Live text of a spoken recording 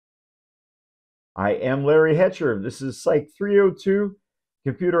I am Larry Hatcher. This is Psych 302,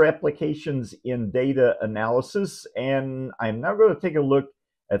 Computer Applications in Data Analysis, and I'm now going to take a look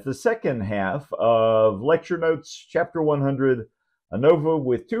at the second half of Lecture Notes, Chapter 100, ANOVA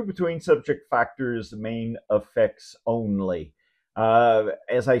with two between subject factors, main effects only.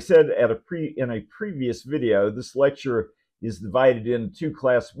 As I said in a previous video, this lecture is divided into two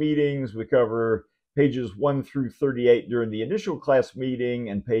class meetings. We cover pages 1 through 38 during the initial class meeting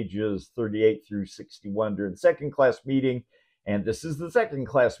and pages 38 through 61 during the second class meeting. And this is the second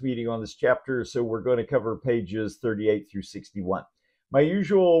class meeting on this chapter, so we're going to cover pages 38 through 61. My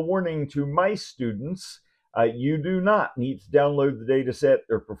usual warning to my students, you do not need to download the data set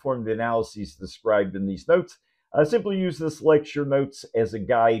or perform the analyses described in these notes. Simply use this lecture notes as a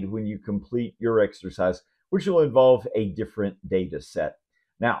guide when you complete your exercise, which will involve a different data set.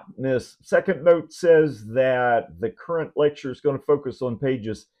 Now, this second note says that the current lecture is going to focus on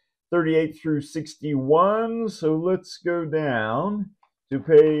pages 38 through 61. So let's go down to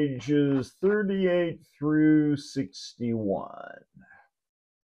pages 38 through 61.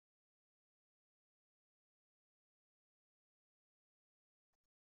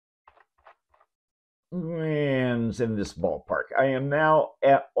 And it's in this ballpark. I am now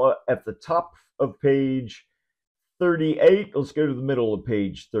at the top of page 38. Let's go to the middle of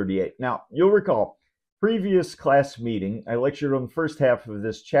page 38. Now, you'll recall, previous class meeting, I lectured on the first half of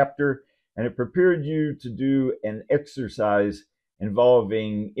this chapter, and it prepared you to do an exercise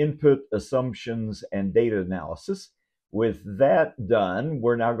involving input, assumptions, and data analysis. With that done,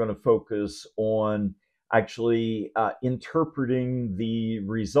 we're now going to focus on actually interpreting the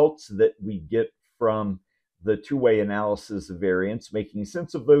results that we get from the two-way analysis of variance, making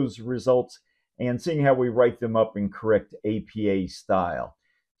sense of those results, and seeing how we write them up in correct APA style.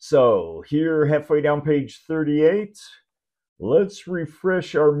 So here, halfway down page 38, let's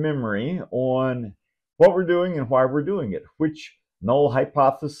refresh our memory on what we're doing and why we're doing it. Which null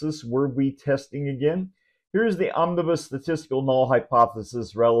hypothesis were we testing again? Here's the omnibus statistical null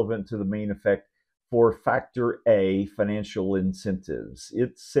hypothesis relevant to the main effect for factor A, financial incentives.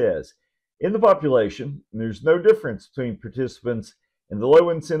 It says, in the population, there's no difference between participants in the low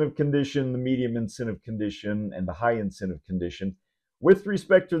incentive condition, the medium incentive condition, and the high incentive condition with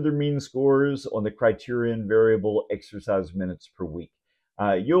respect to their mean scores on the criterion variable exercise minutes per week.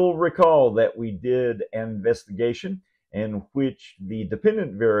 You'll recall that we did an investigation in which the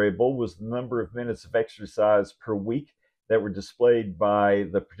dependent variable was the number of minutes of exercise per week that were displayed by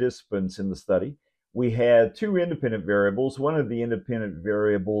the participants in the study. We had two independent variables. One of the independent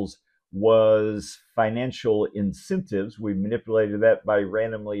variables was financial incentives. We manipulated that by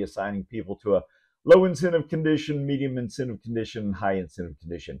randomly assigning people to a low incentive condition, medium incentive condition, high incentive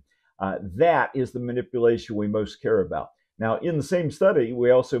condition. That is the manipulation we most care about. Now, in the same study,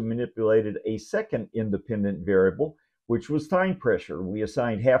 we also manipulated a second independent variable, which was time pressure. We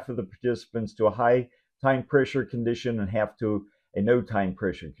assigned half of the participants to a high time pressure condition and half to a no time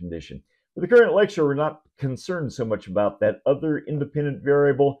pressure condition. For the current lecture, we're not concerned so much about that other independent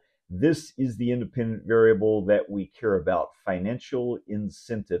variable. This is the independent variable that we care about, financial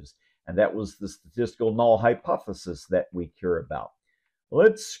incentives. And that was the statistical null hypothesis that we care about.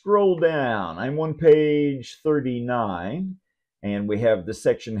 Let's scroll down. I'm on page 39, and we have the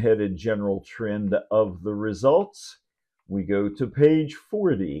section headed General Trend of the Results. We go to page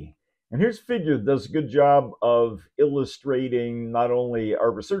 40. And here's a figure that does a good job of illustrating not only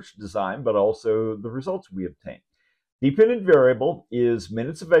our research design, but also the results we obtain. Dependent variable is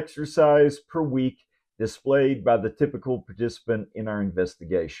minutes of exercise per week displayed by the typical participant in our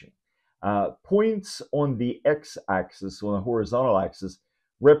investigation. Points on the x-axis, on the horizontal axis,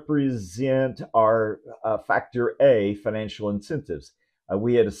 represent our factor A, financial incentives.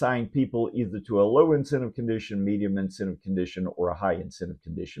 We had assigned people either to a low incentive condition, medium incentive condition, or a high incentive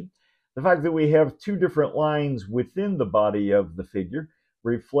condition. The fact that we have two different lines within the body of the figure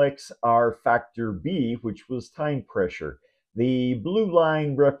reflects our factor B, which was time pressure. The blue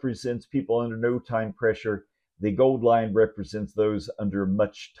line represents people under no time pressure. The gold line represents those under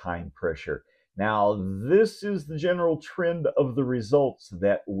much time pressure. Now, this is the general trend of the results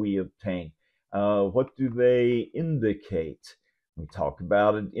that we obtain. What do they indicate? We talk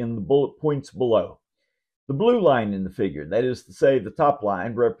about it in the bullet points below. The blue line in the figure, that is to say the top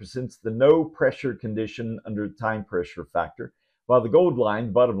line, represents the no pressure condition under the time pressure factor, while the gold line,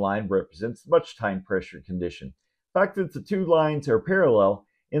 the bottom line, represents the much time pressure condition. The fact that the two lines are parallel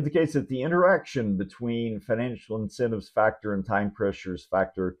indicates that the interaction between financial incentives factor and time pressures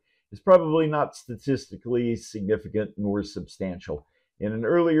factor is probably not statistically significant nor substantial. In an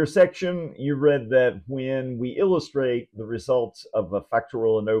earlier section, you read that when we illustrate the results of a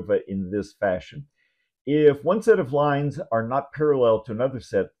factorial ANOVA in this fashion, if one set of lines are not parallel to another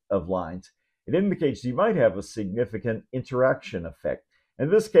set of lines, it indicates you might have a significant interaction effect. In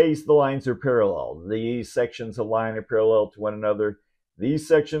this case, the lines are parallel. These sections of line are parallel to one another. These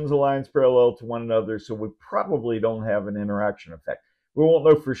sections of lines parallel to one another, so we probably don't have an interaction effect. We won't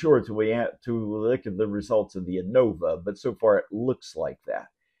know for sure until we look at the results of the ANOVA, but so far it looks like that.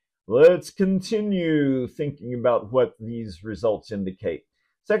 Let's continue thinking about what these results indicate.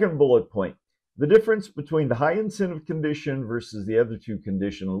 Second bullet point, the difference between the high incentive condition versus the other two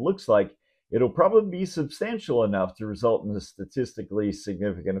conditions looks like it'll probably be substantial enough to result in a statistically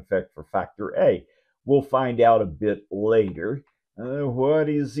significant effect for factor A. We'll find out a bit later. What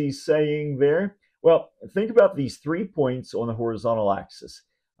is he saying there? Well, think about these 3 points on the horizontal axis.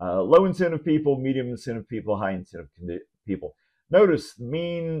 Low incentive people, medium incentive people, high incentive people. Notice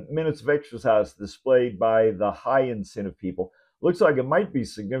mean minutes of exercise displayed by the high incentive people looks like it might be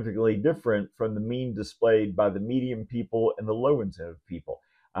significantly different from the mean displayed by the medium people and the low incentive people.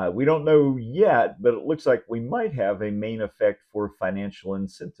 We don't know yet, but it looks like we might have a main effect for financial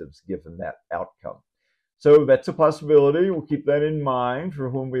incentives given that outcome. So that's a possibility. We'll keep that in mind for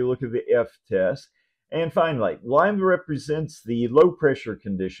when we look at the F test. And finally, the line that represents the low pressure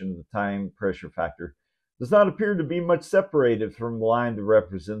condition, the time pressure factor, does not appear to be much separated from the line that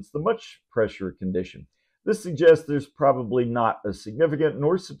represents the much pressure condition. This suggests there's probably not a significant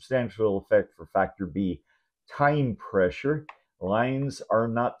nor substantial effect for factor B, time pressure. Lines are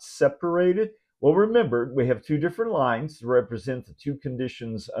not separated. Well, remember, we have two different lines to represent the two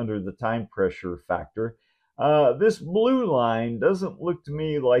conditions under the time pressure factor. This blue line doesn't look to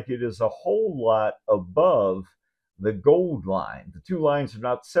me like it is a whole lot above the gold line. The two lines are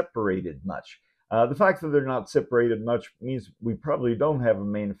not separated much. The fact that they're not separated much means we probably don't have a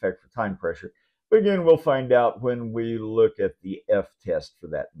main effect for time pressure. But again, we'll find out when we look at the F test for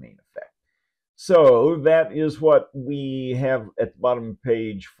that main effect. So that is what we have at the bottom of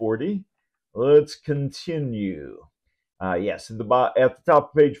page 40. Let's continue. Yes, at the top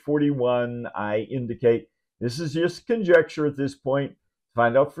of page 41, I indicate this is just conjecture at this point. To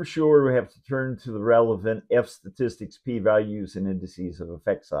find out for sure, we have to turn to the relevant F statistics, p-values, and indices of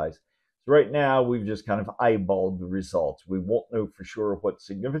effect size. So right now, we've just kind of eyeballed the results. We won't know for sure what's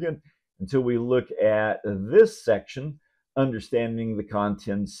significant until we look at this section, understanding the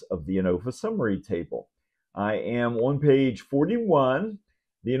contents of the ANOVA summary table. I am on page 41.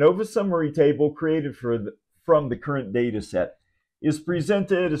 The ANOVA summary table created from the current data set is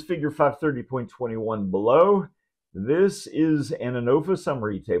presented as figure 530.21 below. This is an ANOVA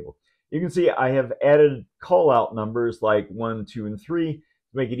summary table. You can see I have added call-out numbers like 1, 2, and 3 to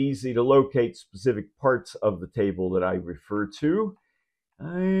make it easy to locate specific parts of the table that I refer to.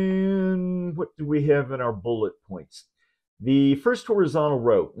 And what do we have in our bullet points? The first horizontal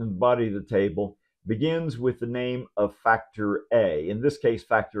row in the body of the table begins with the name of factor A. In this case,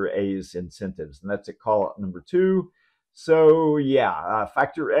 factor A is incentives, and that's at call-out number 2. So yeah,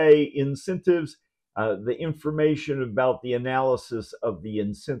 factor A, incentives. The information about the analysis of the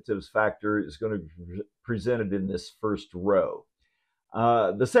incentives factor is going to be presented in this first row.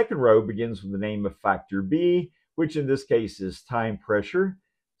 The second row begins with the name of factor B, which in this case is time pressure.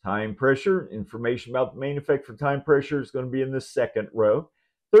 Time pressure, information about the main effect for time pressure is going to be in the second row.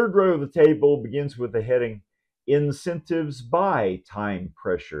 Third row of the table begins with the heading incentives by time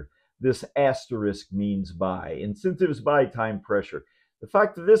pressure. This asterisk means by. Incentives by time pressure. The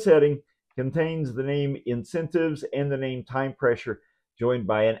fact that this heading contains the name incentives and the name time pressure joined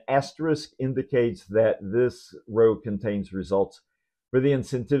by an asterisk indicates that this row contains results for the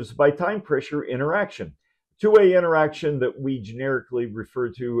incentives by time pressure interaction. Two-way interaction that we generically refer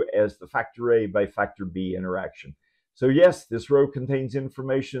to as the factor A by factor B interaction. So yes, this row contains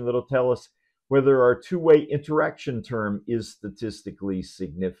information that'll tell us whether our two-way interaction term is statistically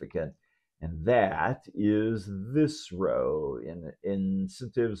significant. And that is this row in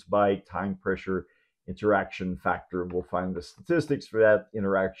incentives by time pressure interaction factor. We'll find the statistics for that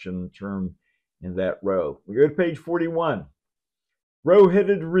interaction term in that row. We go to page 41.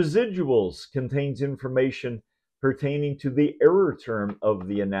 Row-headed residuals contains information pertaining to the error term of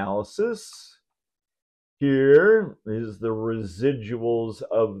the analysis. Here is the residuals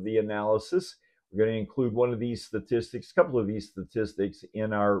of the analysis. We're going to include one of these statistics, a couple of these statistics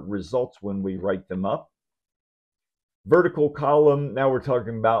in our results when we write them up. Vertical column, now we're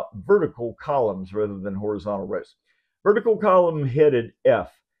talking about vertical columns rather than horizontal rows. Vertical column headed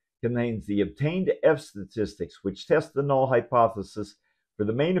F contains the obtained F statistics, which test the null hypothesis for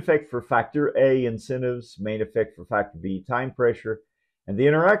the main effect for factor A, incentives, main effect for factor B, time pressure, and the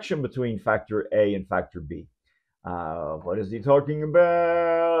interaction between factor A and factor B. What is he talking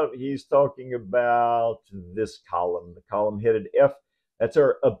about? He's talking about this column, the column headed F. That's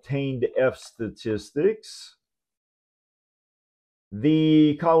our obtained F statistics.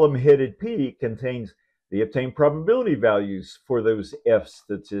 The column headed P contains the obtained probability values for those F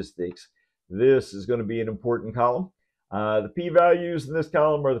statistics. This is going to be an important column. The P values in this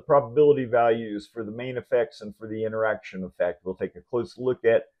column are the probability values for the main effects and for the interaction effect. We'll take a close look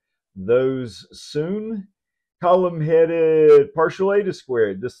at those soon. Column headed partial eta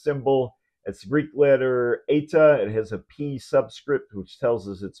squared. This symbol, it's the Greek letter eta. It has a P subscript, which tells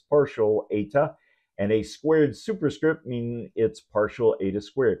us it's partial eta, and a squared superscript, meaning it's partial eta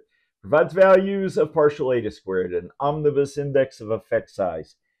squared. Provides values of partial eta squared, an omnibus index of effect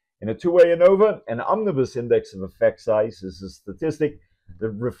size. In a two-way ANOVA, an omnibus index of effect size is a statistic that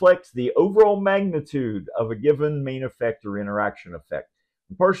reflects the overall magnitude of a given main effect or interaction effect.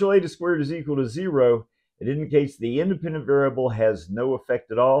 When partial eta squared is equal to 0, it indicates the independent variable has no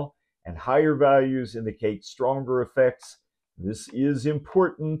effect at all, and higher values indicate stronger effects. This is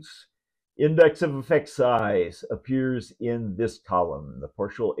important. Index of effect size appears in this column, the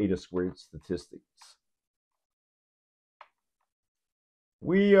partial eta squared statistics.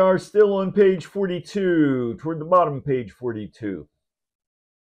 We are still on page 42, toward the bottom of page 42.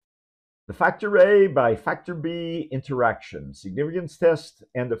 The factor A by factor B interaction, significance test,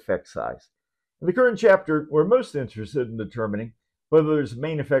 and effect size. In the current chapter, we're most interested in determining whether there's a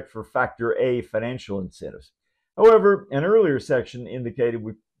main effect for factor A financial incentives. However, an earlier section indicated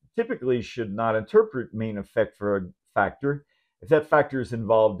we typically should not interpret main effect for a factor if that factor is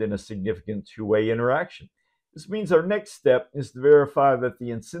involved in a significant two-way interaction. This means our next step is to verify that the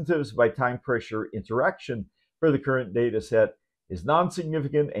incentives by time pressure interaction for the current data set is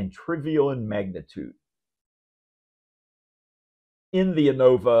non-significant and trivial in magnitude. In the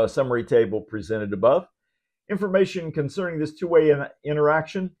ANOVA summary table presented above, information concerning this two-way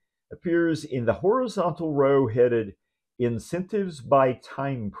interaction appears in the horizontal row headed Incentives by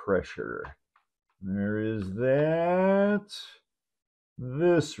Time Pressure. There is that.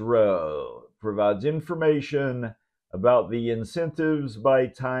 This row provides information about the incentives by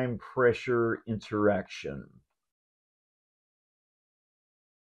time pressure interaction.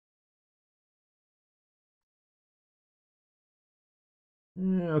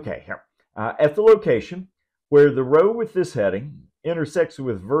 Okay, here. At the location where the row with this heading intersects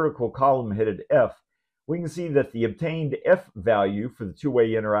with vertical column headed F, we can see that the obtained F value for the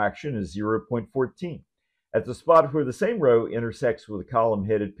two-way interaction is 0.14. At the spot where the same row intersects with the column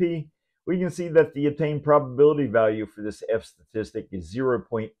headed P, we can see that the obtained probability value for this F statistic is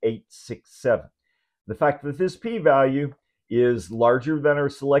 0.867. The fact that this P value is larger than our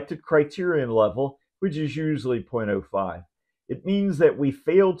selected criterion level, which is usually 0.05. It means that we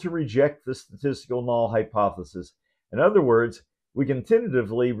failed to reject the statistical null hypothesis. In other words, we can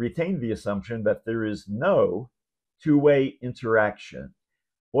tentatively retain the assumption that there is no two-way interaction.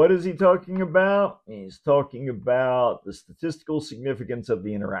 What is he talking about? He's talking about the statistical significance of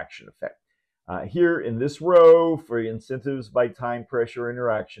the interaction effect. Here in this row for incentives by time pressure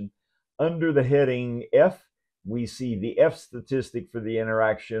interaction, under the heading F, we see the F statistic for the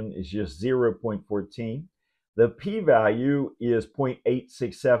interaction is just 0.14. The p-value is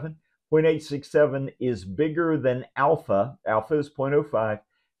 0.867. 0.867 is bigger than alpha. Alpha is 0.05.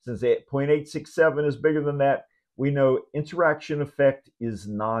 Since 0.867 is bigger than that, we know interaction effect is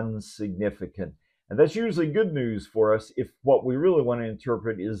non-significant. And that's usually good news for us if what we really want to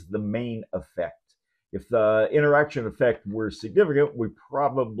interpret is the main effect. If the interaction effect were significant, we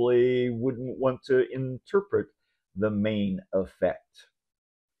probably wouldn't want to interpret the main effect.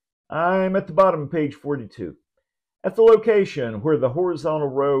 I'm at the bottom of page 42. At the location where the horizontal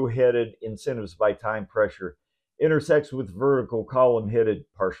row headed incentives by time pressure intersects with vertical column headed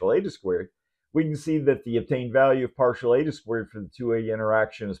partial eta squared, we can see that the obtained value of partial eta squared for the two-way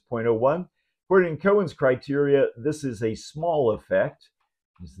interaction is 0.01. According to Cohen's criteria, this is a small effect.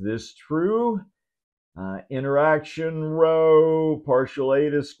 Is this true? Interaction row, partial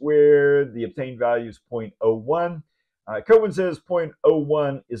eta squared, the obtained value is 0.01. Cohen says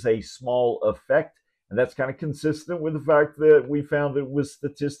 0.01 is a small effect, and that's kind of consistent with the fact that we found it was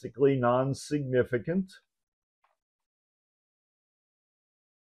statistically non-significant.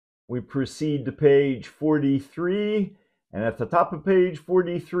 We proceed to page 43, and at the top of page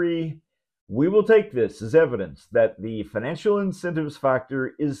 43, we will take this as evidence that the financial incentives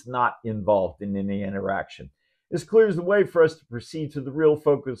factor is not involved in any interaction. This clears the way for us to proceed to the real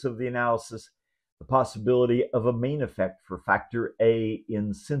focus of the analysis, the possibility of a main effect for factor A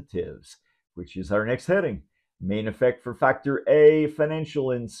incentives, which is our next heading. Main effect for factor A,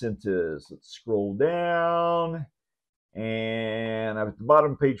 financial incentives. Let's scroll down, and I'm at the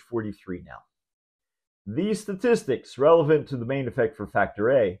bottom, page 43 now. These statistics relevant to the main effect for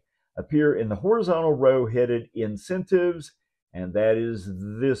factor A appear in the horizontal row headed incentives, and that is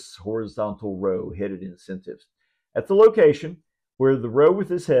this horizontal row headed incentives. At the location where the row with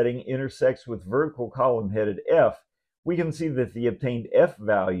this heading intersects with vertical column headed F, we can see that the obtained F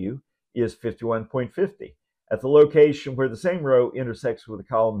value is 51.50. At the location where the same row intersects with a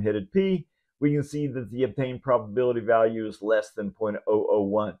column headed P, we can see that the obtained probability value is less than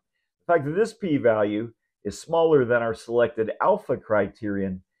 0.001. The fact that this P value is smaller than our selected alpha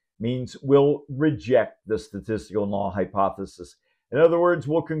criterion means we'll reject the statistical null hypothesis. In other words,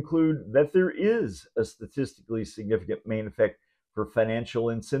 we'll conclude that there is a statistically significant main effect for financial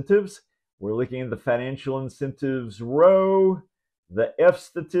incentives. We're looking at the financial incentives row. The F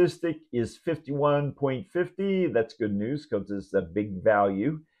statistic is 51.50. That's good news because it's a big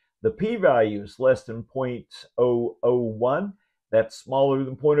value. The P value is less than 0.001. That's smaller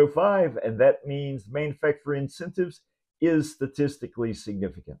than 0.05, and that means the main effect for incentives is statistically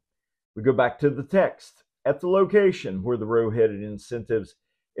significant. We go back to the text. At the location where the row-headed incentives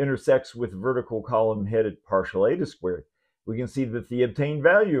intersects with vertical column-headed partial eta squared, we can see that the obtained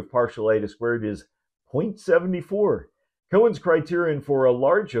value of partial eta squared is 0.74. Cohen's criterion for a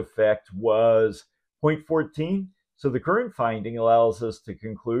large effect was 0.14, so the current finding allows us to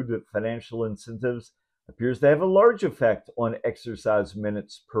conclude that financial incentives appears to have a large effect on exercise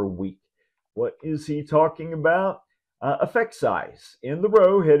minutes per week. What is he talking about? Effect size. In the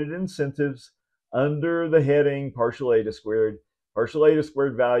row headed incentives, under the heading partial eta squared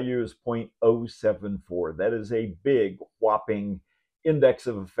value is 0.074. That is a big, whopping index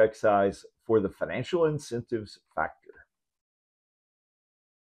of effect size for the financial incentives factor.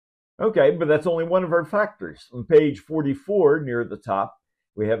 Okay, but that's only one of our factors. On page 44, near the top,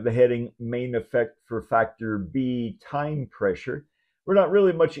 we have the heading main effect for factor B, time pressure. We're not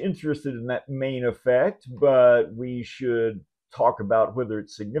really much interested in that main effect, but we should talk about whether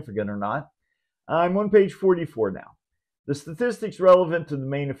it's significant or not. I'm on page 44 now. The statistics relevant to the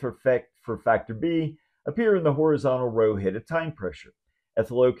main effect for factor B appear in the horizontal row headed time pressure. At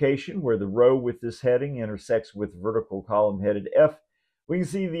the location where the row with this heading intersects with vertical column headed F, we can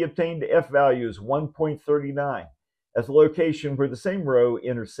see the obtained F value is 1.39. At the location where the same row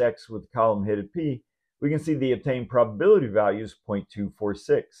intersects with the column headed P, we can see the obtained probability value is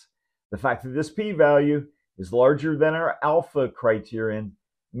 0.246. The fact that this P value is larger than our alpha criterion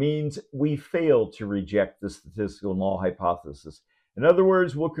means we fail to reject the statistical null hypothesis. In other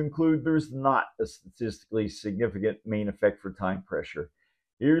words, we'll conclude there's not a statistically significant main effect for time pressure.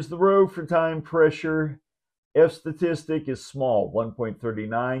 Here's the row for time pressure. F statistic is small,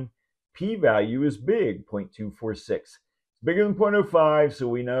 1.39. P value is big, 0.246. It's bigger than 0.05, so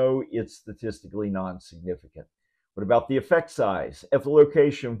we know it's statistically non-significant. What about the effect size? At the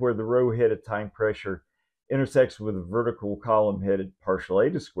location where the row-headed time pressure intersects with a vertical column-headed partial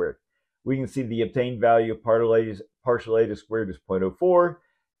eta squared, we can see the obtained value of partial eta squared is 0.04.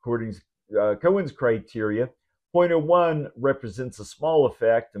 According to Cohen's criteria, 0.01 represents a small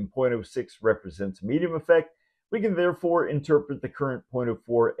effect and 0.06 represents a medium effect. We can therefore interpret the current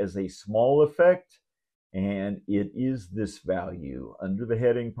 0.04 as a small effect, and it is this value under the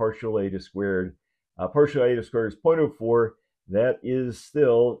heading partial eta squared. Partial eta squared is 0.04. That is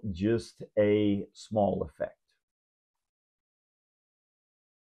still just a small effect.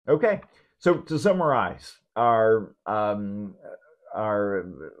 Okay, so to summarize, our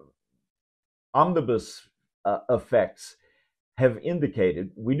omnibus effects have indicated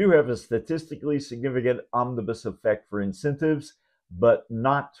we do have a statistically significant omnibus effect for incentives, but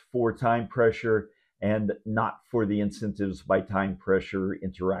not for time pressure and not for the incentives by time pressure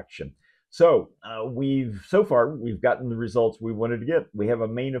interaction. So so far we've gotten the results we wanted to get. We have a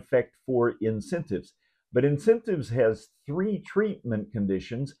main effect for incentives, but incentives has 3 treatment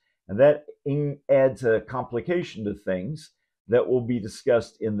conditions, and that adds a complication to things that will be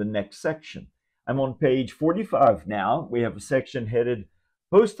discussed in the next section. I'm on page 45 now. We have a section headed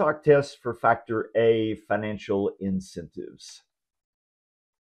Post Hoc Tests for Factor A, Financial Incentives.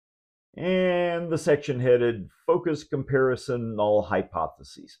 And the section headed Focus Comparison Null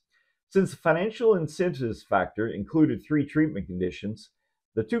Hypotheses. Since the financial incentives factor included 3 treatment conditions,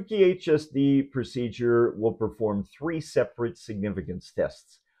 the Tukey HSD procedure will perform 3 separate significance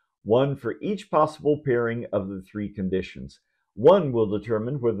tests, one for each possible pairing of the 3 conditions. One will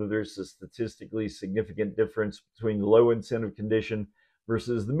determine whether there's a statistically significant difference between the low incentive condition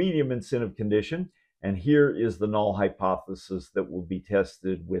versus the medium incentive condition. And here is the null hypothesis that will be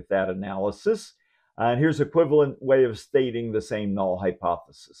tested with that analysis. And here's an equivalent way of stating the same null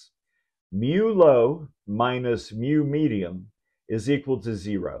hypothesis. Mu low minus mu medium is equal to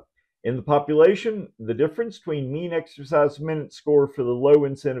 0. In the population, the difference between mean exercise minute score for the low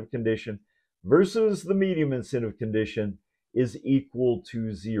incentive condition versus the medium incentive condition is equal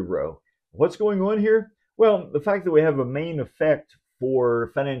to 0. What's going on here? Well, the fact that we have a main effect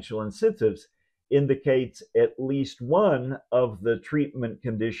for financial incentives indicates at least one of the treatment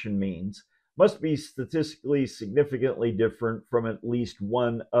condition means must be statistically significantly different from at least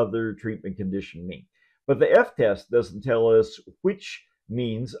one other treatment condition mean. But the F-test doesn't tell us which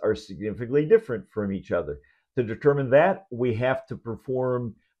means are significantly different from each other. To determine that, we have to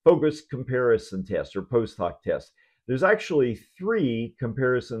perform focused comparison tests or post hoc tests. There's actually 3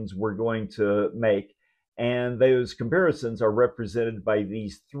 comparisons we're going to make, and those comparisons are represented by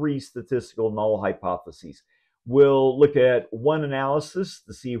these 3 statistical null hypotheses. We'll look at one analysis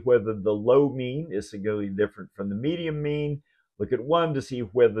to see whether the low mean is significantly different from the medium mean. Look at one to see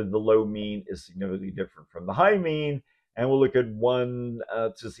whether the low mean is significantly different from the high mean. And we'll look at one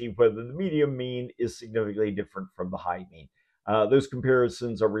to see whether the medium mean is significantly different from the high mean. Those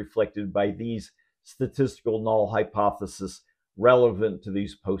comparisons are reflected by these statistical null hypotheses relevant to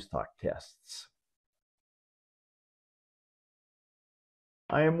these post hoc tests.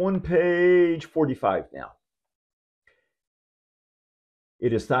 I am on page 45 now.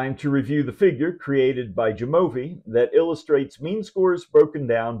 It is time to review the figure created by Jamovi that illustrates mean scores broken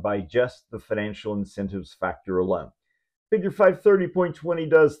down by just the financial incentives factor alone. Figure 530.20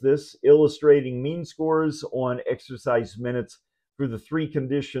 does this, illustrating mean scores on exercise minutes for the 3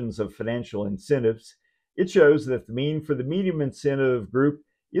 conditions of financial incentives. It shows that the mean for the medium incentive group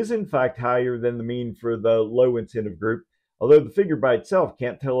is in fact higher than the mean for the low incentive group, although the figure by itself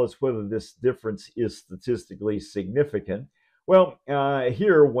can't tell us whether this difference is statistically significant. Well,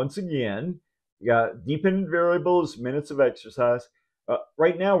 here, once again, we got dependent variables, minutes of exercise.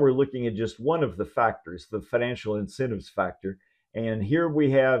 Right now, we're looking at just one of the factors, the financial incentives factor. And here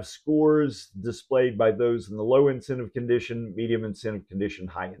we have scores displayed by those in the low incentive condition, medium incentive condition,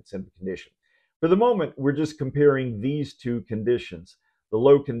 high incentive condition. For the moment, we're just comparing these 2 conditions, the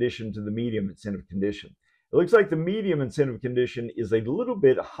low condition to the medium incentive condition. It looks like the medium incentive condition is a little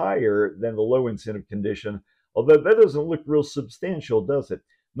bit higher than the low incentive condition, although that doesn't look real substantial, does it?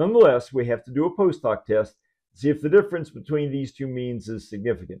 Nonetheless, we have to do a post hoc test to see if the difference between these 2 means is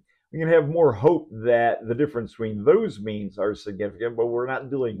significant. We can have more hope that the difference between those means are significant, but we're not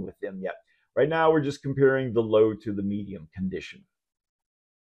dealing with them yet. Right now, we're just comparing the low to the medium condition.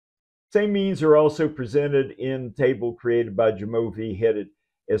 Same means are also presented in the table created by Jamovi headed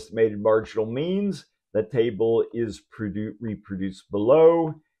Estimated Marginal Means. That table is reproduced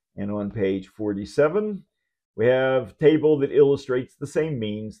below, and on page 47. We have a table that illustrates the same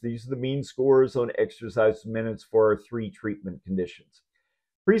means. These are the mean scores on exercise minutes for our 3 treatment conditions.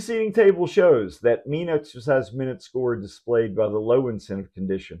 Preceding table shows that mean exercise minute score displayed by the low incentive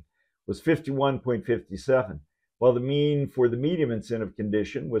condition was 51.57, while the mean for the medium incentive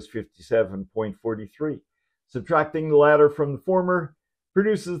condition was 57.43. Subtracting the latter from the former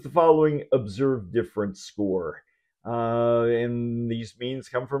produces the following observed difference score. And these means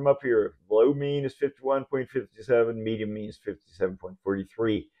come from up here. Low mean is 51.57, medium mean is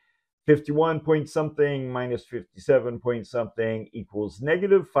 57.43. 51 point something minus 57 point something equals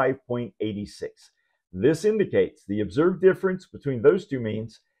negative 5.86. This indicates the observed difference between those 2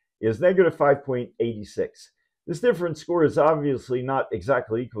 means is negative 5.86. This difference score is obviously not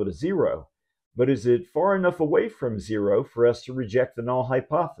exactly equal to 0, but is it far enough away from 0 for us to reject the null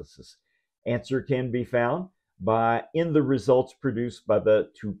hypothesis? Answer can be found in the results produced by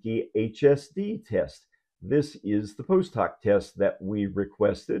the Tukey HSD test. This is the post hoc test that we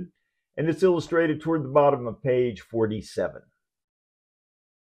requested, and it's illustrated toward the bottom of page 47.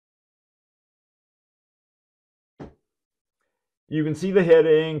 You can see the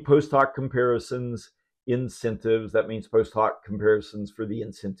heading, post hoc comparisons, incentives. That means post hoc comparisons for the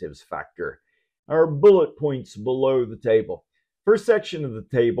incentives factor. Our bullet points below the table. First section of the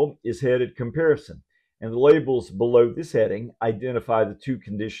table is headed comparison, and the labels below this heading identify the 2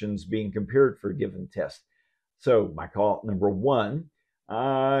 conditions being compared for a given test. So I call it number 1.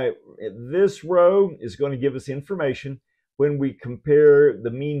 This row is going to give us information when we compare the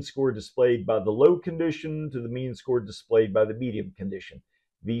mean score displayed by the low condition to the mean score displayed by the medium condition.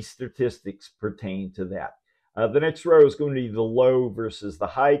 These statistics pertain to that. The next row is going to be the low versus the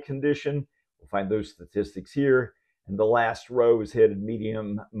high condition. We'll find those statistics here. And the last row is headed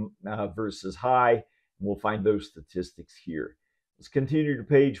medium versus high. We'll find those statistics here. Let's continue to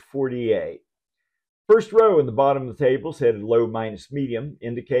page 48. First row in the bottom of the table is headed low minus medium,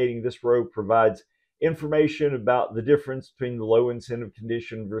 indicating this row provides information about the difference between the low incentive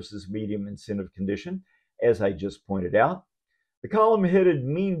condition versus medium incentive condition, as I just pointed out. The column headed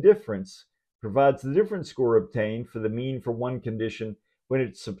mean difference provides the difference score obtained for the mean for one condition when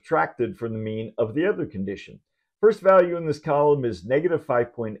it's subtracted from the mean of the other condition. First value in this column is negative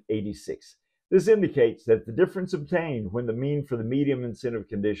 5.86. This indicates that the difference obtained when the mean for the medium incentive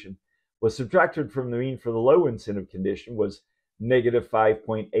condition was subtracted from the mean for the low incentive condition was negative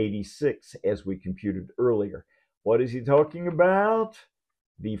 5.86, as we computed earlier. What is he talking about?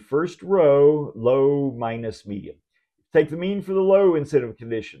 The first row, low minus medium. Take the mean for the low incentive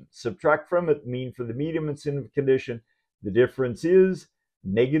condition, subtract from it the mean for the medium incentive condition. The difference is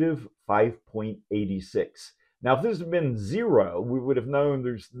negative 5.86. Now, if this had been 0, we would have known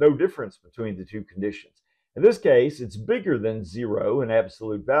there's no difference between the two conditions. In this case, it's bigger than 0 in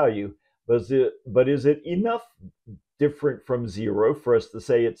absolute value, but is it enough different from 0 for us to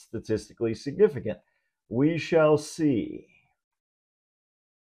say it's statistically significant? We shall see.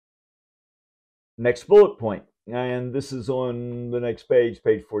 Next bullet point, and this is on the next page,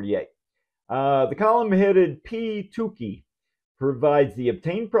 page 48. The column headed P2 provides the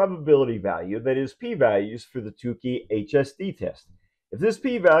obtained probability value, that is p-values, for the Tukey HSD test. If this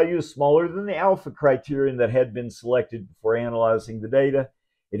p-value is smaller than the alpha criterion that had been selected before analyzing the data,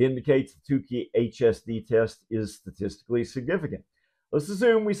 it indicates the Tukey HSD test is statistically significant. Let's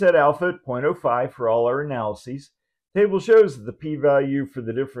assume we set alpha at 0.05 for all our analyses. The table shows that the p-value for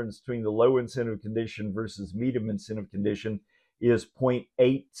the difference between the low incentive condition versus medium incentive condition is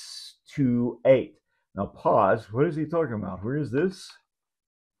 0.828. Now pause. What is he talking about? Where is this?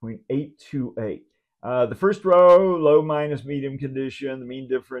 0.828. The first row, low minus medium condition. The mean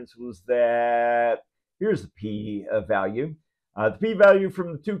difference was that. Here's the p-value. The p-value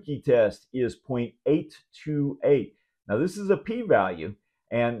from the Tukey test is 0.828. Now this is a p-value.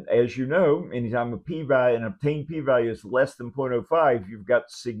 And as you know, anytime a p-value, an obtained p-value is less than 0.05, you've got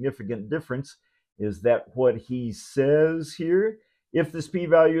significant difference. Is that what he says here? If this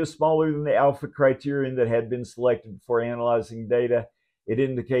p-value is smaller than the alpha criterion that had been selected before analyzing data, it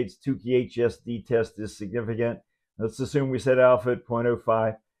indicates Tukey HSD test is significant. Let's assume we set alpha at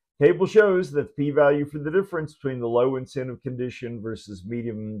 0.05. Table shows that the p-value for the difference between the low incentive condition versus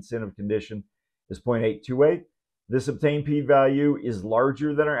medium incentive condition is 0.828. This obtained p-value is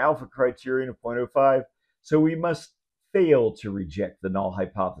larger than our alpha criterion of 0.05, so we must fail to reject the null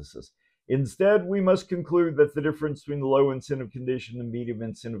hypothesis. Instead, we must conclude that the difference between the low incentive condition and medium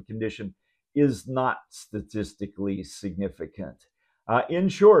incentive condition is not statistically significant. In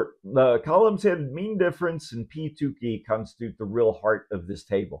short, the columns headed mean difference and P2 constitute the real heart of this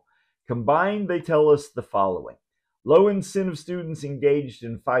table. Combined, they tell us the following. Low incentive students engaged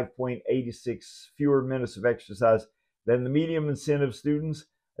in 5.86 fewer minutes of exercise than the medium incentive students,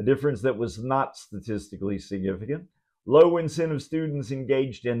 a difference that was not statistically significant. Low incentive students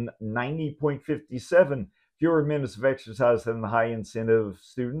engaged in 90.57 fewer minutes of exercise than the high incentive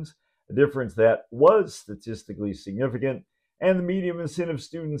students, a difference that was statistically significant. And the medium incentive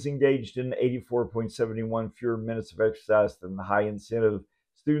students engaged in 84.71 fewer minutes of exercise than the high incentive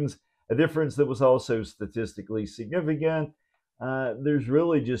students, a difference that was also statistically significant. There's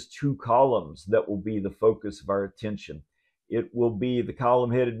really just two columns that will be the focus of our attention. It will be the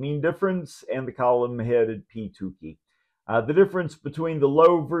column-headed mean difference and the column-headed P2. The difference between the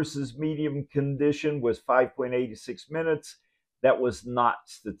low versus medium condition was 5.86 minutes. That was not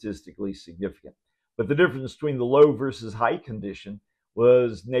statistically significant. But the difference between the low versus high condition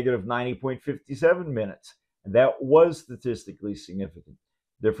was negative 90.57 minutes. And that was statistically significant.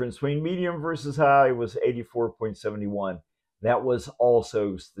 Difference between medium versus high was 84.71. That was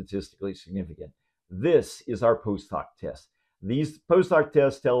also statistically significant. This is our post hoc test. These post hoc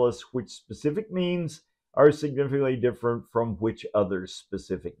tests tell us which specific means are significantly different from which other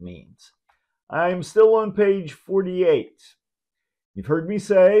specific means. I'm still on page 48. You've heard me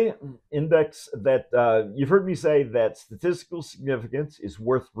say that statistical significance is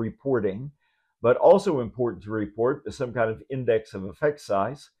worth reporting, but also important to report is some kind of index of effect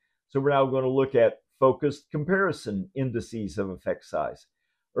size. So we're now going to look at focused comparison indices of effect size.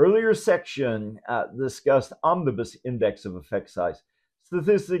 Earlier section discussed omnibus index of effect size,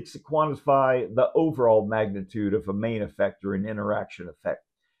 statistics that quantify the overall magnitude of a main effect or an interaction effect.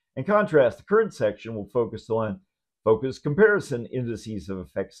 In contrast, the current section will focus on focused comparison indices of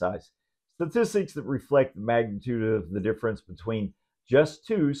effect size, statistics that reflect the magnitude of the difference between just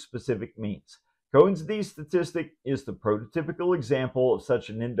two specific means. Cohen's D statistic is the prototypical example of such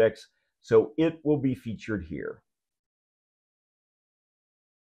an index, so it will be featured here.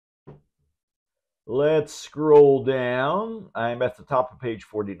 Let's scroll down. I'm at the top of page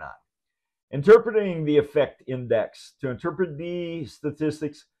 49. Interpreting the effect index. To interpret the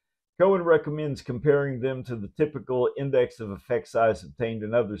statistics, Cohen recommends comparing them to the typical index of effect size obtained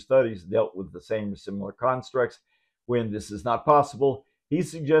in other studies that dealt with the same or similar constructs. When this is not possible, he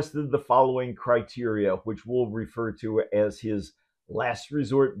suggested the following criteria, which we'll refer to as his last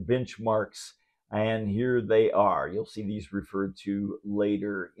resort benchmarks. And here they are. You'll see these referred to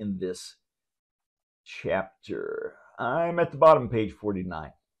later in this chapter. I'm at the bottom, page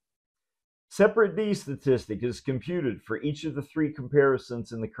 49. Separate D statistic is computed for each of the three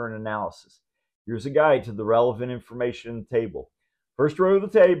comparisons in the current analysis. Here's a guide to the relevant information in the table. First row of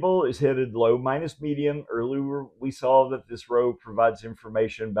the table is headed low minus medium. Earlier we saw that this row provides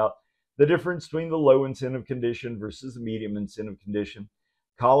information about the difference between the low incentive condition versus the medium incentive condition.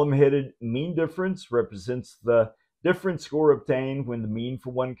 Column headed mean difference represents the difference score obtained when the mean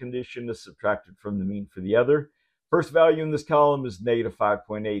for one condition is subtracted from the mean for the other. First value in this column is negative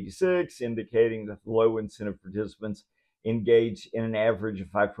 5.86, indicating that the low incentive participants engaged in an average of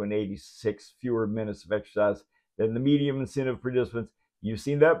 5.86 fewer minutes of exercise than the medium incentive participants. You've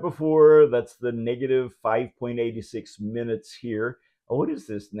seen that before. That's the negative 5.86 minutes here. Oh, what is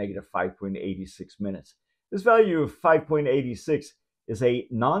this negative 5.86 minutes? This value of 5.86 is a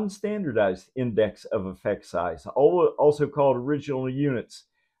non-standardized index of effect size, also called original units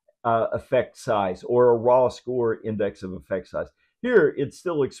effect size, or a raw score index of effect size. Here, it's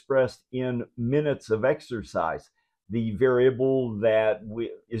still expressed in minutes of exercise. The variable that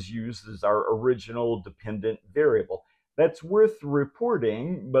is used as our original dependent variable. That's worth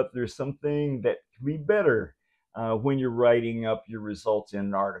reporting, but there's something that can be better when you're writing up your results in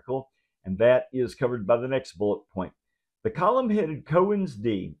an article, and that is covered by the next bullet point. The column headed Cohen's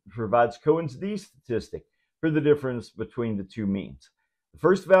D provides Cohen's D statistic for the difference between the two means. The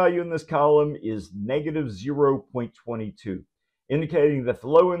first value in this column is negative 0.22, indicating that the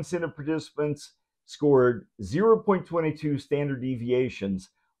low incentive participants scored 0.22 standard deviations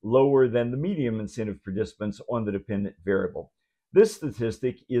lower than the medium incentive participants on the dependent variable. This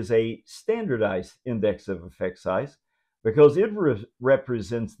statistic is a standardized index of effect size because it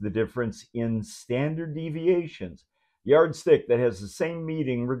represents the difference in standard deviations, yardstick that has the same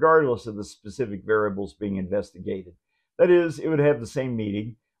meaning regardless of the specific variables being investigated. That is, it would have the same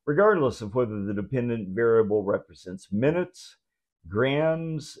meaning regardless of whether the dependent variable represents minutes,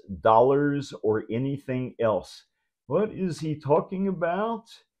 grams, dollars, or anything else. What is he talking about?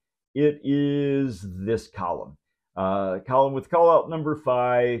 It is this column. Column with callout number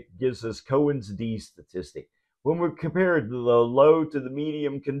 5 gives us Cohen's D statistic. When we compare the low to the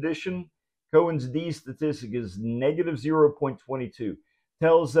medium condition, Cohen's D statistic is negative 0.22.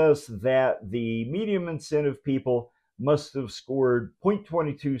 Tells us that the medium incentive people must have scored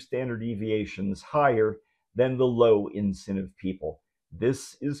 0.22 standard deviations higher than the low incentive people.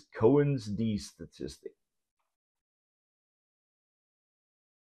 This is Cohen's D statistic.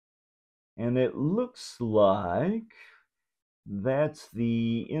 And it looks like that's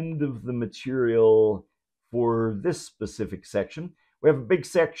the end of the material for this specific section. We have a big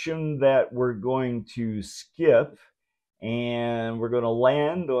section that we're going to skip, and we're going to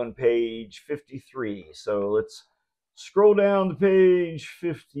land on page 53. So let's scroll down to page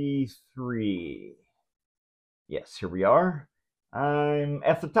 53. Yes, here we are. I'm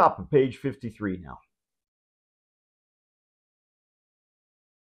at the top of page 53 now.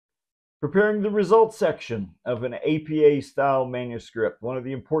 Preparing the results section of an APA-style manuscript. One of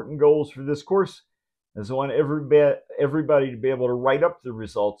the important goals for this course is I want everybody to be able to write up the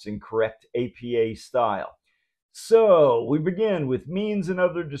results in correct APA style. So we begin with means and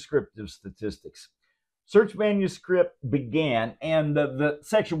other descriptive statistics. Search manuscript began, and the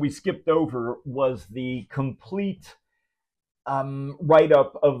section we skipped over was the complete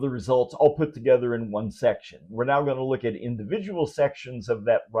write-up of the results all put together in one section. We're now going to look at individual sections of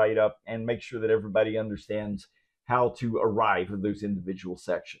that write-up and make sure that everybody understands how to arrive at those individual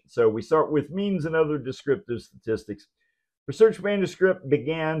sections. So we start with means and other descriptive statistics. Research manuscript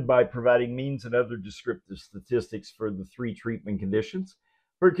began by providing means and other descriptive statistics for the 3 treatment conditions.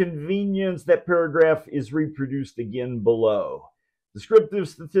 For convenience, that paragraph is reproduced again below. Descriptive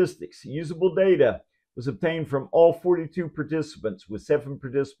statistics. Usable data was obtained from all 42 participants, with 7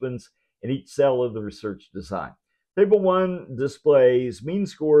 participants in each cell of the research design. Table 1 displays mean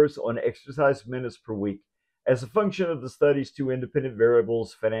scores on exercise minutes per week as a function of the study's 2 independent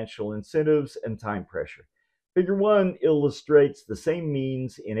variables, financial incentives and time pressure. Figure 1 illustrates the same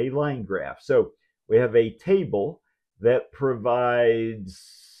means in a line graph. So we have a table that provides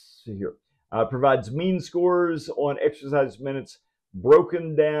mean scores on exercise minutes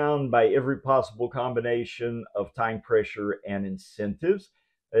broken down by every possible combination of time pressure and incentives.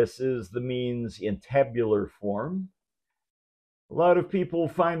 This is the means in tabular form. A lot of people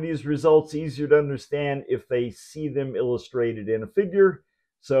find these results easier to understand if they see them illustrated in a figure.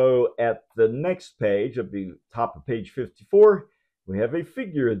 So at the next page, at the top of page 54, we have a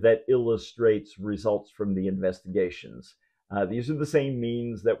figure that illustrates results from the investigations. These are the same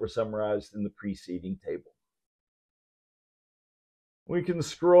means that were summarized in the preceding table. We can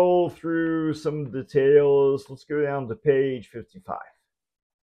scroll through some details. Let's go down to page 55.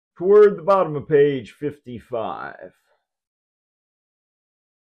 Toward the bottom of page 55,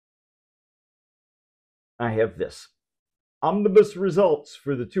 I have this. Omnibus results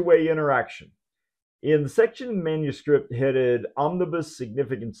for the two-way interaction. In the section manuscript headed Omnibus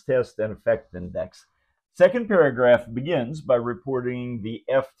Significance Test and Effect Index, second paragraph begins by reporting the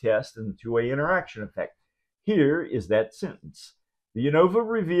F-test and the two-way interaction effect. Here is that sentence. The ANOVA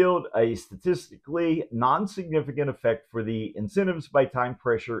revealed a statistically non-significant effect for the incentives by time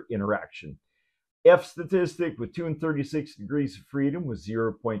pressure interaction. F statistic with 2 and 36 degrees of freedom was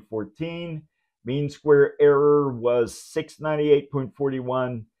 0.14. Mean square error was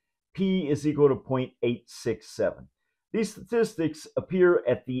 698.41. P is equal to 0.867. These statistics appear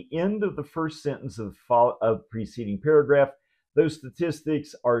at the end of the first sentence of the preceding paragraph. Those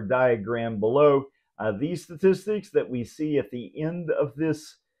statistics are diagrammed below. These statistics that we see at the end of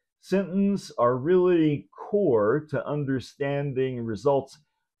this sentence are really core to understanding results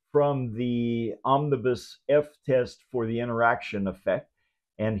from the omnibus F test for the interaction effect.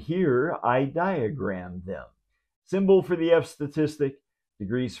 And here I diagram them. Symbol for the F statistic,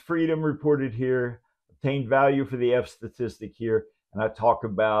 degrees freedom reported here, obtained value for the F statistic here, and I talk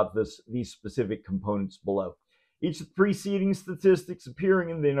about these specific components below. Each of the preceding statistics appearing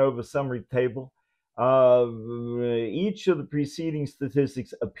in the ANOVA summary table. Each of the preceding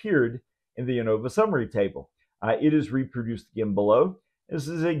statistics appeared in the ANOVA summary table. It is reproduced again below. This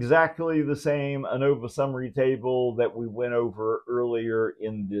is exactly the same ANOVA summary table that we went over earlier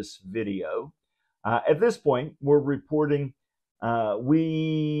in this video. At this point, we're reporting. We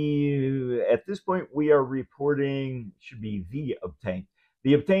are reporting, should be the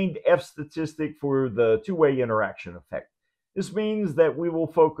obtained F statistic for the two-way interaction effect. This means that we will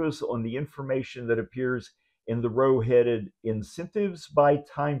focus on the information that appears in the row headed incentives by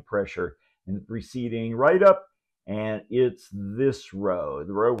time pressure in the preceding write-up, and it's this row.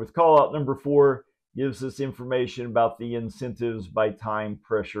 The row with callout number 4 gives us information about the incentives by time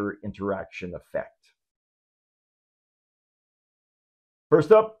pressure interaction effect.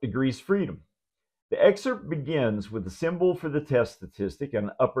 First up, degrees freedom. The excerpt begins with the symbol for the test statistic,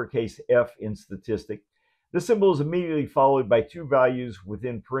 an uppercase F in statistic. This symbol is immediately followed by two values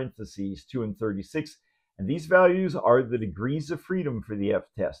within parentheses, 2 and 36, and these values are the degrees of freedom for the F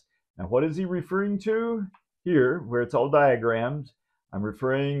test. Now, what is he referring to? Here, where it's all diagrammed, I'm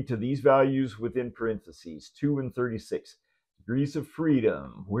referring to these values within parentheses, 2 and 36. Degrees of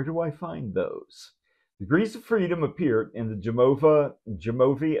freedom, where do I find those? Degrees of freedom appear in the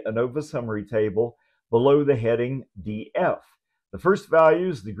Jamovi ANOVA summary table below the heading DF. The first value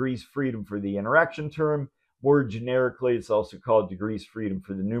is degrees freedom for the interaction term. More generically, it's also called degrees freedom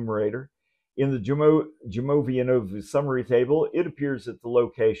for the numerator. In the Jamovi ANOVA summary table, it appears at the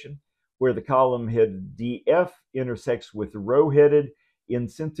location where the column headed DF intersects with the row headed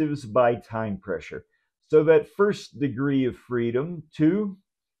incentives by time pressure. So that first degree of freedom, 2,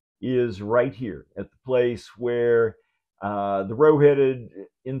 is right here at the place where the row-headed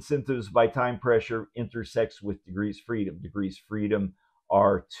incentives by time pressure intersects with degrees freedom. Degrees freedom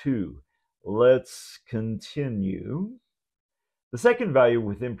are 2. Let's continue. The second value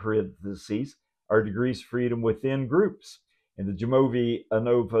within parentheses are degrees freedom within groups. In the Jamovi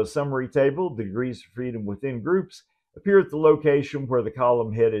ANOVA summary table, the degrees of freedom within groups appear at the location where the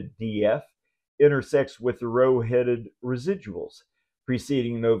column headed DF intersects with the row-headed residuals.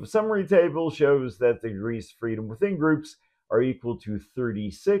 Preceding ANOVA summary table shows that the degrees of freedom within groups are equal to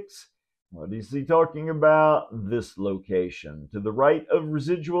 36. What is he talking about? This location, to the right of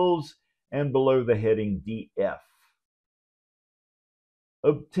residuals and below the heading DF.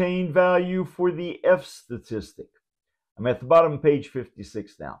 Obtain value for the F statistic. I'm at the bottom of page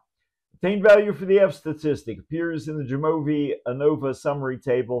 56 now. Obtain value for the F statistic appears in the Jamovi ANOVA summary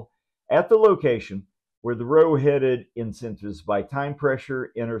table at the location where the row-headed incentives by time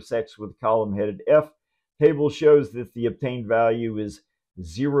pressure intersects with the column-headed F. Table shows that the obtained value is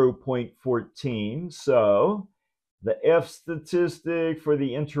 0.14. So the F statistic for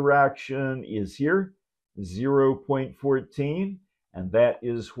the interaction is here, 0.14. And that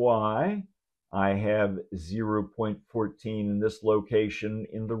is why I have 0.14 in this location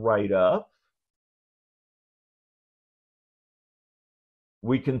in the write-up.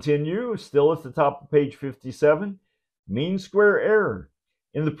 We continue, still at the top of page 57, mean square error.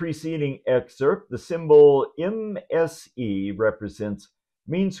 In the preceding excerpt, the symbol MSE represents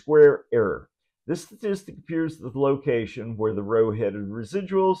mean square error. This statistic appears at the location where the row-headed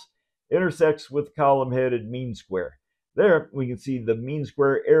residuals intersects with column-headed mean square. There, we can see the mean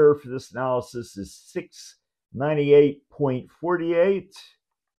square error for this analysis is 698.48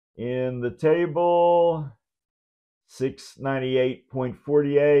 in the table.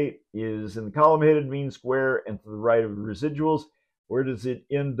 698.48 is in the column-headed mean square and to the right of the residuals. Where does it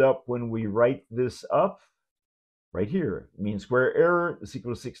end up when we write this up? Right here. Mean square error is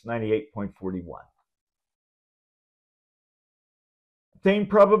equal to 698.41. Obtain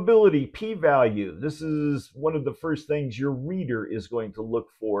probability, p-value. This is one of the first things your reader is going to look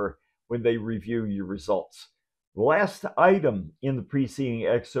for when they review your results. The last item in the preceding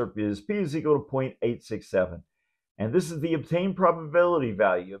excerpt is p is equal to 0.867. And this is the obtained probability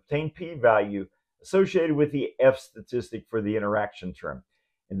value, obtained p-value, associated with the F statistic for the interaction term.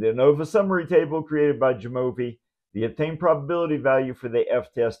 In the ANOVA summary table created by Jamovi, the obtained probability value for the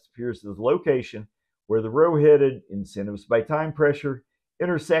F test appears at the location where the row-headed incentives by time pressure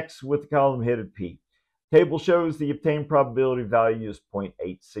intersects with the column-headed P. The table shows the obtained probability value is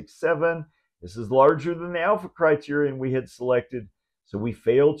 0.867. This is larger than the alpha criterion we had selected, so we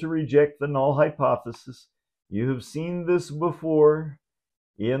failed to reject the null hypothesis. You have seen this before.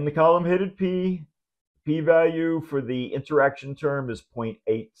 In the column-headed P, p-value for the interaction term is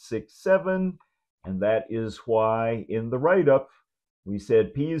 0.867, and that is why in the write-up we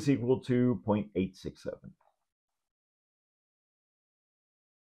said p is equal to 0.867.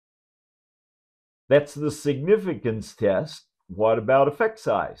 That's the significance test. What about effect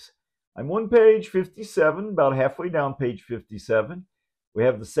size? I'm on page 57, about halfway down page 57. We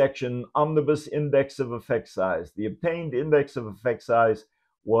have the section omnibus index of effect size. The obtained index of effect size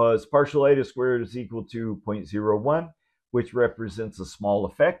was partial eta squared is equal to 0.01, which represents a small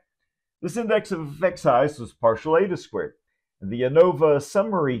effect. This index of effect size was partial eta squared. In the ANOVA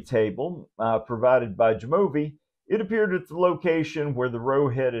summary table provided by Jamovi, it appeared at the location where the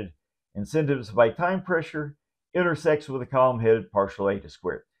row-headed incentives by time pressure intersects with the column-headed partial eta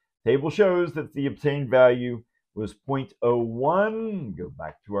squared. The table shows that the obtained value was 0.01. Go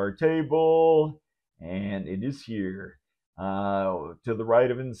back to our table, and it is here. To the right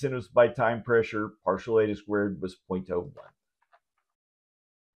of incentives by time pressure, partial eta squared was 0.01.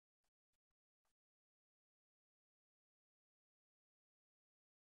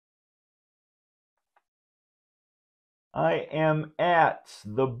 I am at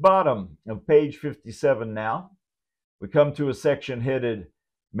the bottom of page 57 now. We come to a section headed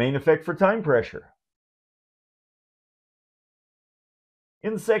Main Effect for Time Pressure.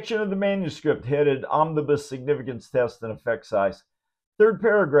 In the section of the manuscript headed Omnibus Significance Test and Effect Size, third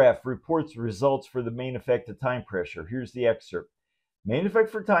paragraph reports results for the main effect of time pressure. Here's the excerpt. Main effect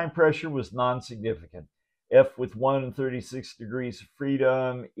for time pressure was non-significant. F with 136 degrees of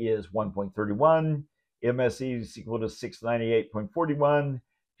freedom is 1.31. MSE is equal to 698.41.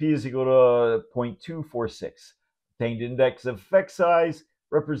 P is equal to 0.246. Obtained index of effect size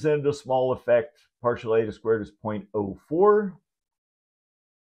represented a small effect. Partial eta squared is 0.04.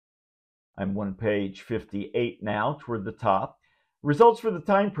 I'm on page 58 now, toward the top. Results for the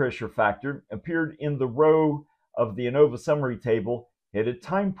time pressure factor appeared in the row of the ANOVA summary table headed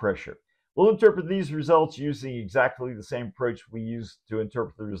time pressure. We'll interpret these results using exactly the same approach we used to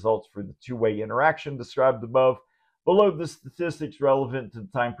interpret the results for the two-way interaction described above. Below, the statistics relevant to the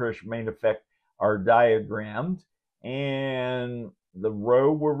time pressure main effect are diagrammed, and the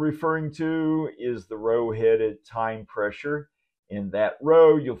row we're referring to is the row headed time pressure. In that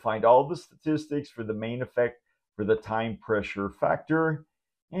row, you'll find all the statistics for the main effect for the time pressure factor.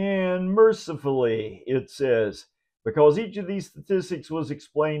 And mercifully, it says, because each of these statistics was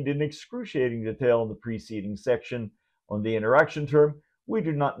explained in excruciating detail in the preceding section on the interaction term, we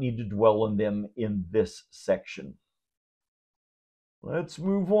do not need to dwell on them in this section. Let's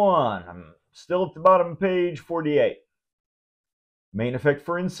move on. I'm still at the bottom of page 48. Main effect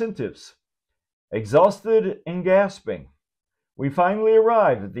for incentives. Exhausted and gasping, we finally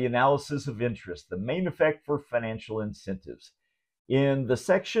arrive at the analysis of interest, the main effect for financial incentives. In the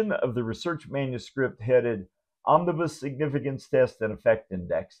section of the research manuscript headed Omnibus Significance Test and Effect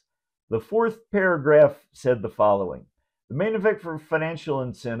Index, the fourth paragraph said the following. The main effect for financial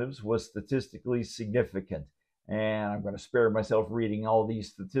incentives was statistically significant. And I'm going to spare myself reading all these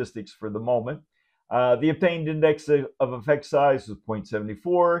statistics for the moment. The obtained index of effect size was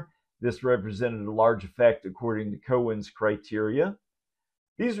 0.74. This represented a large effect according to Cohen's criteria.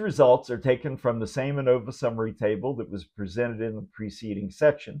 These results are taken from the same ANOVA summary table that was presented in the preceding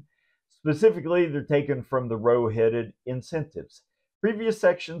section. Specifically, they're taken from the row headed incentives. Previous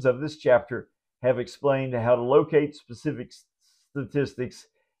sections of this chapter have explained how to locate specific statistics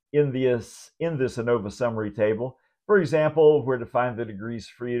in this ANOVA summary table. For example, where to find the degrees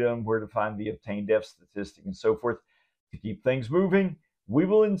freedom, where to find the obtained F statistic, and so forth. To keep things moving, we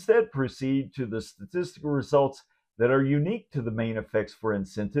will instead proceed to the statistical results that are unique to the main effects for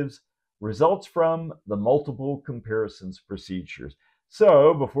incentives, results from the multiple comparisons procedures.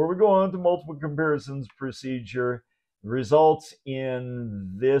 So before we go on to multiple comparisons procedure, results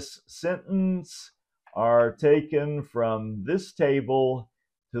in this sentence are taken from this table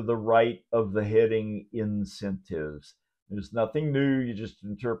to the right of the heading incentives. There's nothing new. You just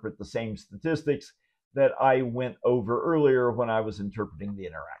interpret the same statistics that I went over earlier when I was interpreting the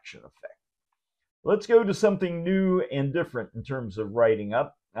interaction effect. Let's go to something new and different in terms of writing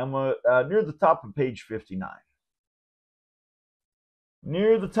up. I'm near the top of page 59.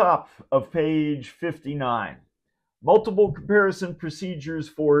 Near the top of page 59, multiple comparison procedures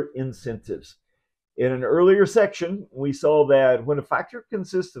for incentives. In an earlier section, we saw that when a factor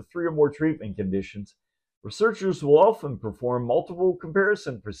consists of 3 or more treatment conditions, researchers will often perform multiple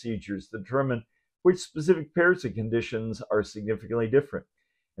comparison procedures to determine which specific pairs of conditions are significantly different.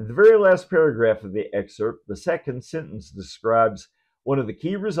 In the very last paragraph of the excerpt, the second sentence describes one of the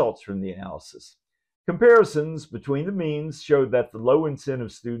key results from the analysis. Comparisons between the means showed that the low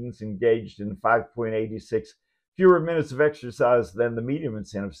incentive students engaged in 5.86 fewer minutes of exercise than the medium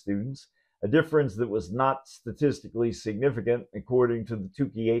incentive students, a difference that was not statistically significant according to the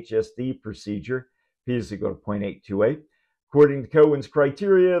Tukey HSD procedure, p is equal to 0.828. According to Cohen's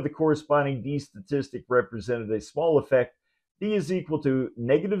criteria, the corresponding D statistic represented a small effect. D is equal to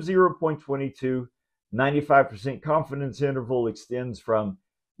negative 0.22. 95% confidence interval extends from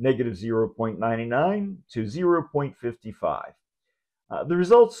negative 0.99 to 0.55. The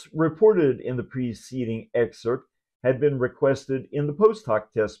results reported in the preceding excerpt had been requested in the post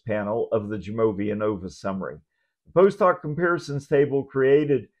hoc test panel of the Jamovi ANOVA summary. The post hoc comparisons table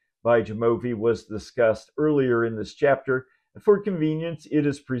created by Jamovi was discussed earlier in this chapter, and for convenience, it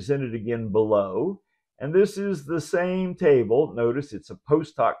is presented again below. And this is the same table. Notice it's a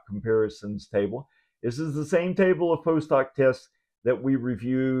post hoc comparisons table. This is the same table of post hoc tests that we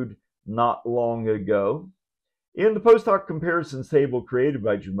reviewed not long ago. In the post hoc comparisons table created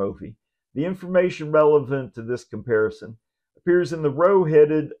by Jamovi, the information relevant to this comparison appears in the row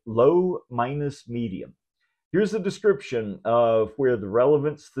headed low minus medium. Here's a description of where the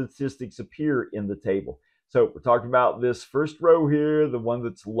relevant statistics appear in the table. So we're talking about this first row here, the one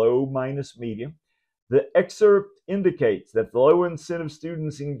that's low minus medium. The excerpt indicates that the low incentive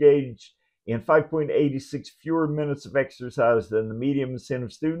students engaged in 5.86 fewer minutes of exercise than the medium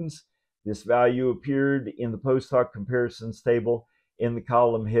incentive students. This value appeared in the post hoc comparisons table in the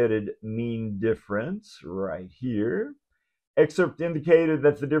column headed mean difference right here. Excerpt indicated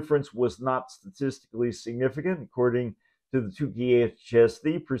that the difference was not statistically significant according to the Tukey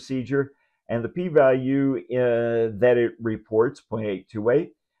HSD procedure, and the p-value that it reports,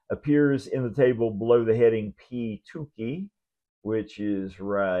 0.828, appears in the table below the heading P Tukey, which is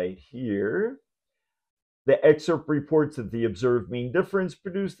right here. The excerpt reports that the observed mean difference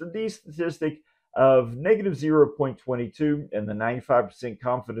produced a D statistic of negative 0.22, and the 95%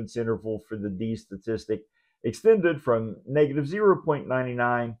 confidence interval for the D statistic extended from negative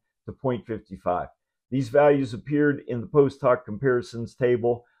 0.99 to 0.55. These values appeared in the post hoc comparisons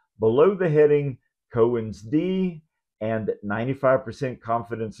table below the heading Cohen's D and 95%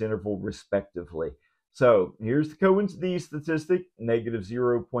 confidence interval, respectively. So here's the Cohen's D statistic, negative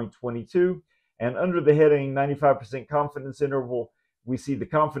 0.22, and under the heading 95% confidence interval, we see the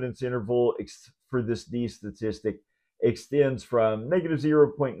confidence interval for this D statistic extends from negative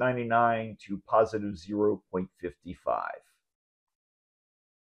 0.99 to positive 0.55.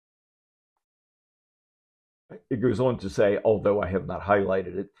 It goes on to say, although I have not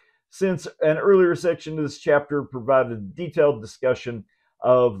highlighted it, since an earlier section of this chapter provided a detailed discussion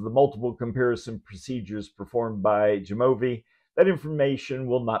of the multiple comparison procedures performed by Jamovi, that information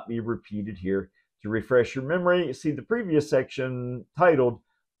will not be repeated here. To refresh your memory, see the previous section titled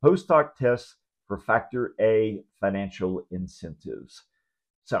Post Hoc Tests for Factor A Financial Incentives.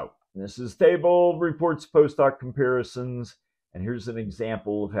 So this is table, reports post hoc comparisons, and here's an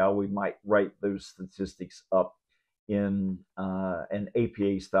example of how we might write those statistics up in an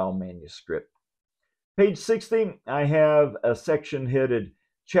APA-style manuscript. Page 60, I have a section headed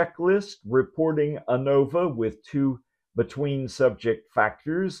Checklist Reporting ANOVA with 2 between subject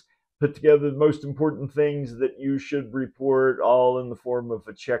factors. put together the most important things that you should report, all in the form of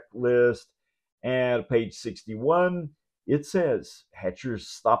a checklist. And page 61, it says, Hatcher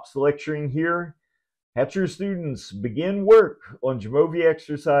stops the lecturing here. Hatcher students begin work on Jamovi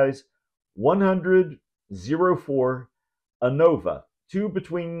Exercise 100.04, ANOVA, two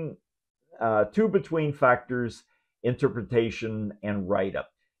between factors, interpretation, and write-up.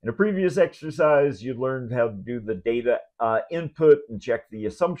 In a previous exercise, you learned how to do the data input and check the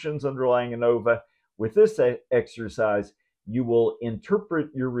assumptions underlying ANOVA. With this exercise, you will interpret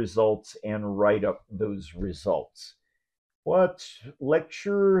your results and write up those results. What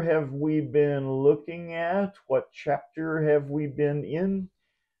lecture have we been looking at? What chapter have we been in?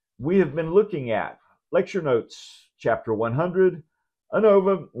 We have been looking at lecture notes, chapter 100,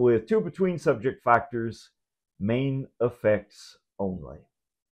 ANOVA with two between subject factors, main effects only.